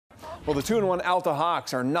Well, the 2-1 Alta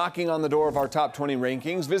Hawks are knocking on the door of our top 20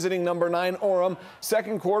 rankings, visiting number 9 Orem.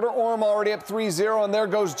 Second quarter, Orem already up 3-0, and there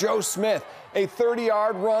goes Joe Smith. A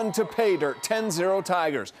 30-yard run to pay dirt, 10-0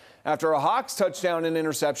 Tigers. After a Hawks touchdown and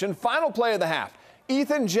interception, final play of the half,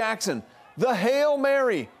 Ethan Jackson, the Hail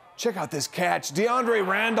Mary. Check out this catch. D'Andre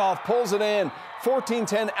Randolph pulls it in.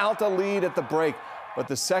 14-10 Alta lead at the break. But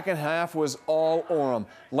the second half was all Orem.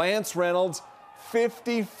 Lance Reynolds,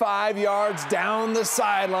 55 yards down the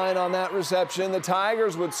sideline on that reception. The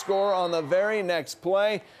Tigers would score on the very next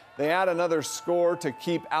play. They add another score to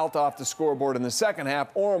keep Alta off the scoreboard in the second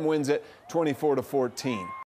half. Orem wins it 24-14.